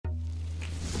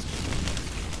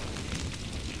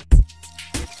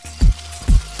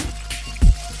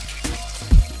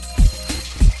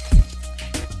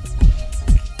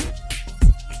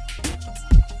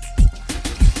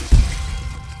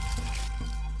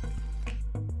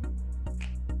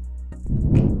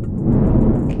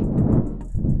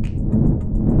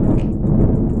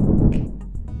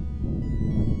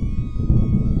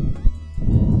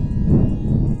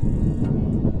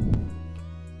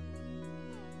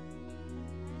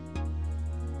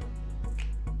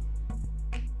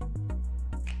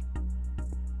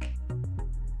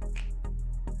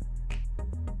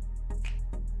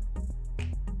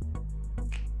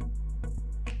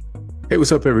Hey,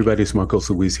 what's up, everybody? It's Marcos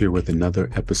Luis here with another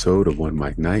episode of One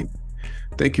Mic Night.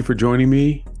 Thank you for joining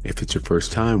me. If it's your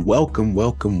first time, welcome,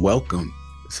 welcome, welcome.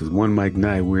 This is One Mic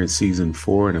Night. We're in season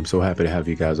 4, and I'm so happy to have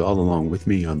you guys all along with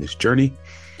me on this journey.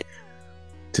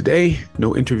 Today,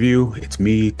 no interview. It's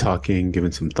me talking,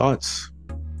 giving some thoughts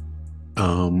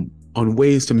on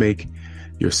ways to make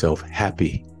yourself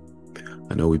happy.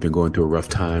 I know we've been going through a rough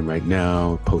time right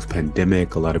now,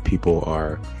 post-pandemic. A lot of people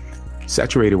are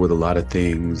saturated with a lot of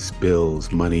things,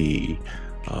 bills, money.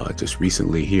 Just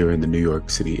recently here in the New York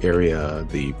City area,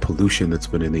 the pollution that's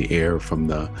been in the air from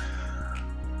the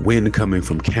wind coming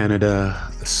from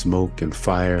Canada, the smoke and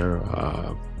fire,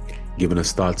 giving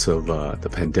us thoughts of the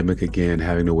pandemic again,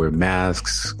 having to wear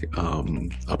masks,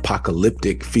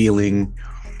 apocalyptic feeling,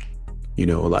 a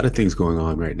lot of things going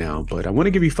on right now. But I want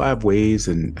to give you 5 ways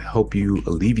and help you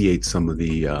alleviate some of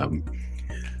the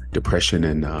depression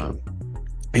and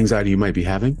anxiety you might be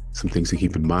having, some things to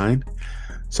keep in mind.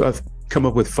 So I've come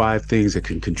up with 5 things that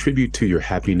can contribute to your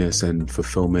happiness and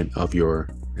fulfillment of your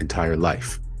entire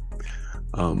life.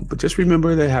 But just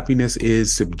remember that happiness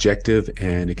is subjective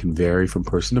and it can vary from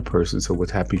person to person. So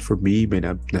what's happy for me may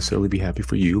not necessarily be happy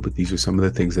for you, but these are some of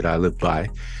the things that I live by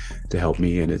to help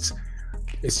me. And it's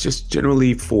just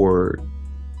generally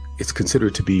it's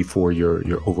considered to be for your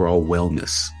overall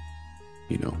wellness,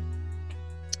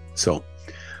 So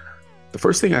the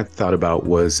first thing I thought about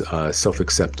was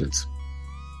self-acceptance,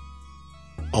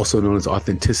 also known as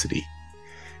authenticity.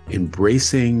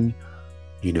 Embracing,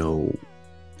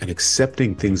 and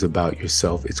accepting things about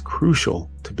yourself is crucial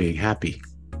to being happy.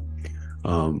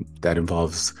 That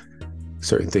involves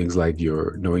certain things like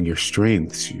knowing your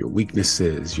strengths, your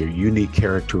weaknesses, your unique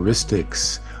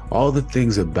characteristics, all the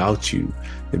things about you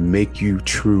that make you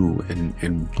true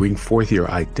and bring forth your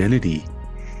identity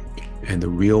and the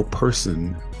real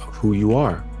person of who you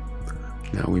are.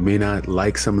 Now, we may not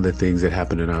like some of the things that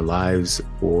happen in our lives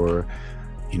or,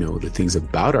 the things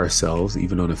about ourselves,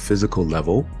 even on a physical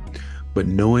level, but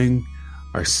knowing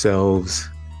ourselves,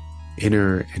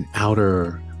 inner and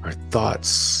outer, our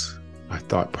thoughts, our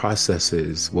thought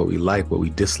processes, what we like, what we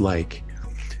dislike,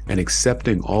 and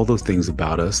accepting all those things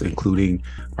about us, including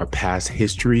our past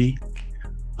history,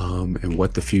 and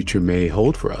what the future may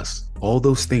hold for us. All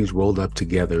those things rolled up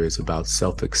together is about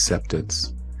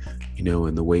self-acceptance,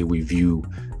 and the way we view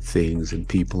things and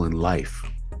people in life.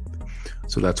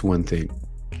 So that's one thing.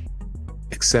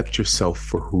 Accept yourself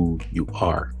for who you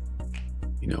are.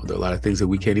 There are a lot of things that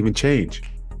we can't even change.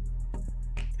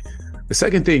 The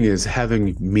second thing is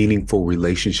having meaningful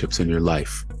relationships in your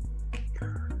life.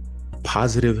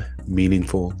 Positive,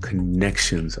 meaningful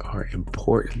connections are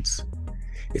important.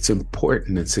 It's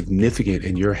important and significant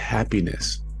in your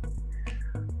happiness.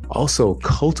 Also,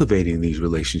 cultivating these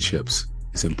relationships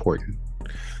is important.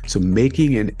 So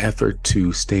making an effort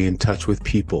to stay in touch with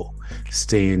people,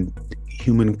 stay in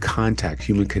human contact,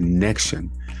 human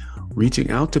connection, reaching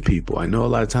out to people. I know a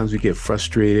lot of times we get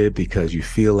frustrated because you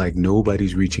feel like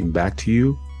nobody's reaching back to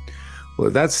you. Well,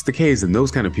 if that's the case, then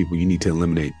those kind of people you need to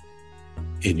eliminate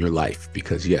in your life,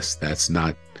 because yes, that's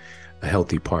not a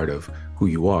healthy part of who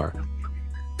you are.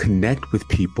 Connect with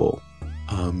people.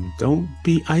 Don't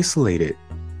be isolated.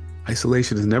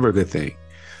 Isolation is never a good thing.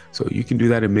 So you can do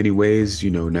that in many ways.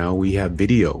 Now we have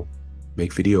video.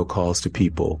 Make video calls to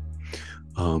people.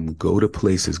 Go to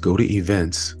places, go to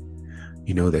events,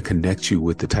 that connect you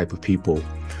with the type of people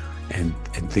and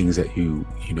things that you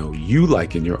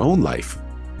like in your own life.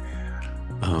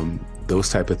 Those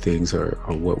type of things are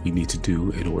what we need to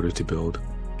do in order to build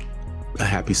a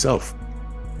happy self.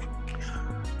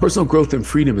 Personal growth and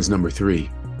freedom is number 3.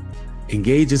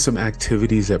 Engage in some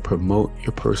activities that promote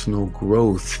your personal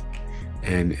growth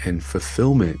and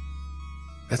fulfillment.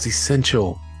 That's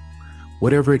essential.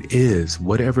 Whatever it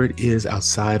is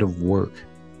outside of work,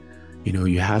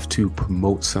 you have to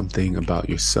promote something about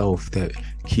yourself that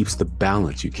keeps the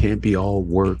balance. You can't be all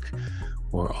work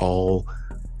or all,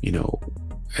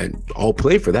 and all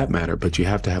play for that matter, but you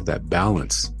have to have that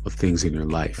balance of things in your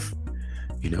life,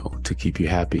 to keep you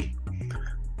happy.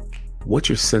 What's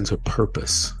your sense of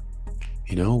purpose?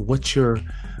 What's your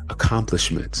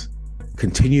accomplishments?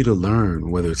 Continue to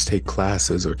learn, whether it's take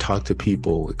classes or talk to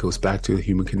people. It goes back to the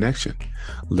human connection.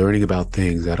 Learning about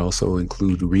things that also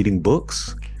include reading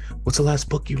books. What's the last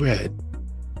book you read?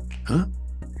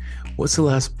 What's the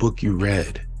last book you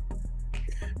read?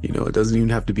 It doesn't even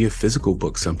have to be a physical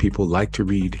book. Some people like to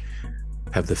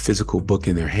have the physical book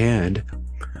in their hand,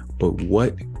 but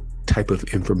what type of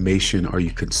information are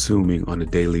you consuming on a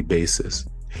daily basis?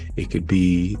 It could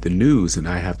be the news, and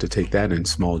I have to take that in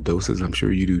small doses. I'm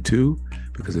sure you do too,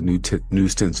 because the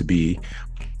news tends to be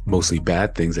mostly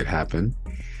bad things that happen.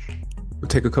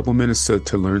 take a couple minutes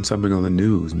to learn something on the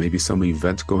news, maybe some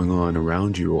events going on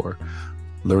around you, or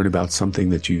learn about something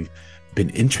that you've been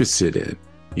interested in,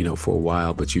 for a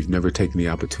while, but you've never taken the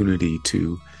opportunity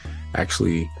to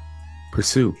actually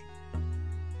pursue.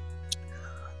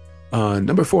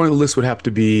 Number 4 on the list would have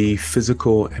to be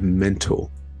physical and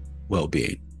mental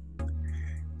well-being.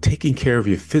 Taking care of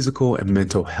your physical and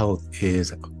mental health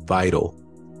is vital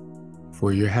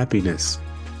for your happiness.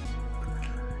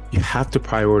 You have to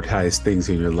prioritize things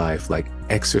in your life like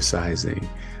exercising,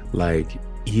 like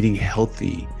eating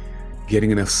healthy,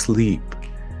 getting enough sleep,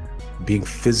 being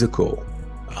physical.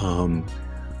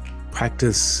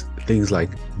 Practice things like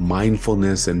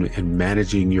mindfulness and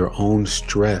managing your own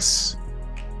stress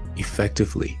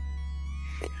effectively.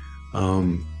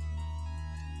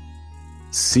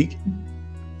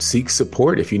 Seek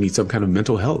support if you need some kind of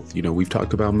mental health. We've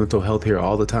talked about mental health here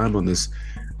all the time on this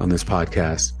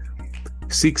podcast.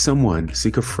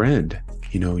 Seek a friend.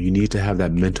 You need to have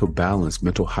that mental balance.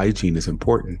 Mental hygiene is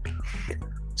important.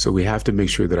 So we have to make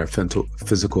sure that our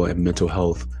physical and mental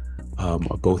health are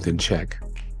both in check.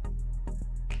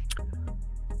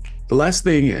 The last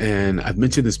thing, and I've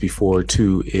mentioned this before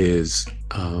too, is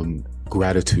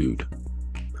gratitude.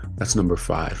 That's number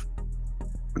 5.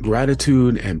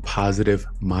 Gratitude and positive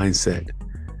mindset.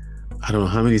 I don't know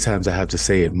how many times I have to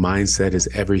say it. Mindset is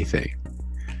everything.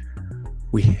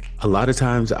 A lot of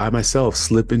times I myself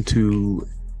slip into,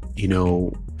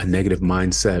 a negative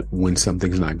mindset when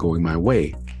something's not going my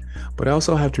way. But I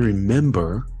also have to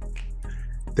remember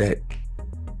that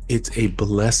it's a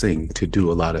blessing to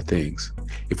do a lot of things.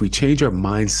 If we change our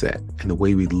mindset and the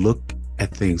way we look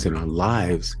at things in our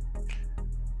lives,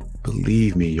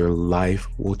 believe me, your life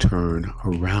will turn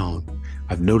around.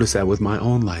 I've noticed that with my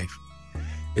own life.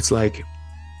 It's like,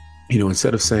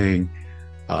 instead of saying,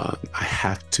 I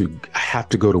have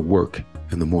to go to work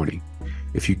in the morning.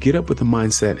 If you get up with the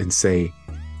mindset and say,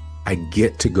 I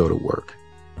get to go to work,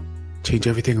 change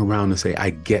everything around and say,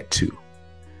 I get to,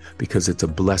 because it's a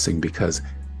blessing, because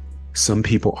some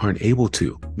people aren't able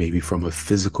to, maybe from a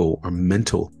physical or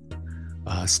mental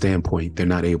standpoint, they're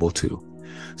not able to.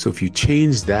 So if you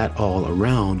change that all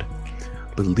around,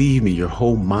 believe me, your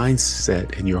whole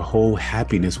mindset and your whole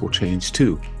happiness will change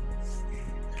too.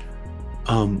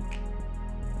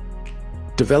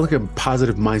 Developing a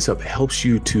positive mindset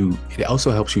it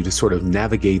also helps you to sort of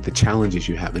navigate the challenges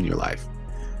you have in your life.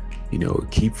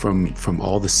 Keep from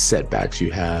all the setbacks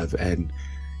you have, and,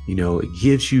 it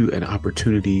gives you an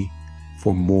opportunity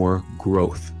for more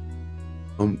growth.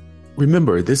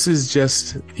 Remember, this is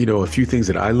just, a few things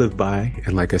that I live by.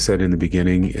 And like I said in the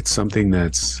beginning, it's something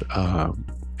that's an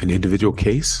individual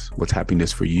case. What's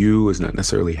happiness for you is not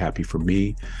necessarily happy for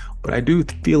me. But I do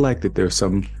feel like that there's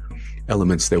some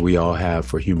elements that we all have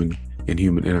for in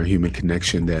our human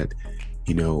connection that,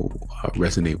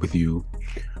 resonate with you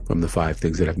from the 5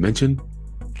 things that I've mentioned.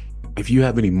 If you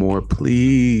have any more,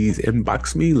 please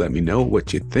inbox me. Let me know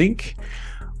what you think.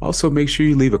 Also, make sure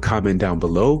you leave a comment down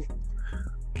below.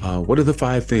 What are the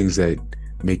 5 things that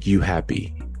make you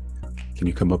happy? Can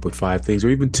you come up with 5 things, or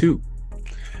even 2?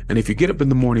 And if you get up in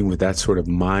the morning with that sort of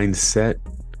mindset,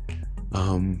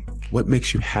 what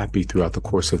makes you happy throughout the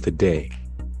course of the day?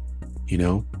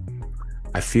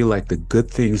 I feel like the good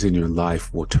things in your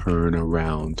life will turn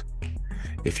around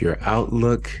if your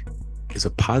outlook is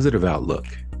a positive outlook.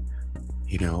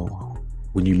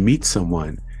 When you meet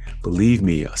someone, believe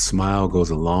me, a smile goes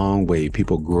a long way.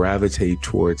 People gravitate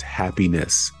towards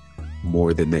happiness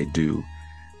more than they do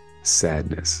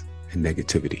sadness and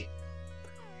negativity.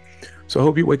 So I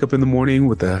hope you wake up in the morning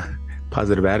with a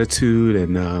positive attitude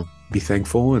and be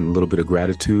thankful and a little bit of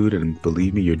gratitude. And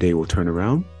believe me, your day will turn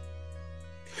around.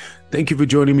 Thank you for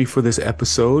joining me for this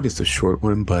episode. It's a short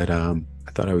one, but I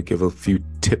thought I would give a few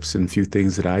tips and a few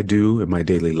things that I do in my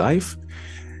daily life.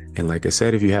 And like I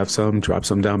said, if you have some, drop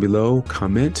some down below,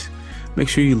 comment. Make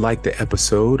sure you like the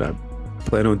episode. I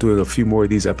plan on doing a few more of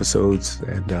these episodes,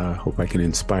 and hope I can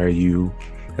inspire you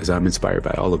as I'm inspired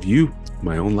by all of you in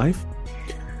my own life.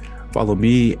 Follow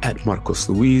me at Marcos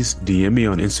Luis. DM me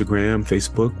on Instagram,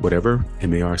 Facebook, whatever,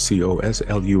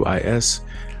 MarcosLuis.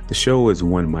 The show is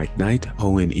One Mic Night,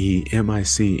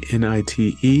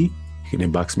 ONEMICNITE. You can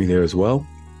inbox me there as well.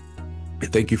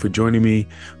 And thank you for joining me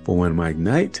for One Mic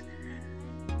Night.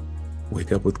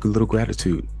 Wake up with a little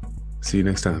gratitude. See you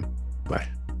next time. Bye.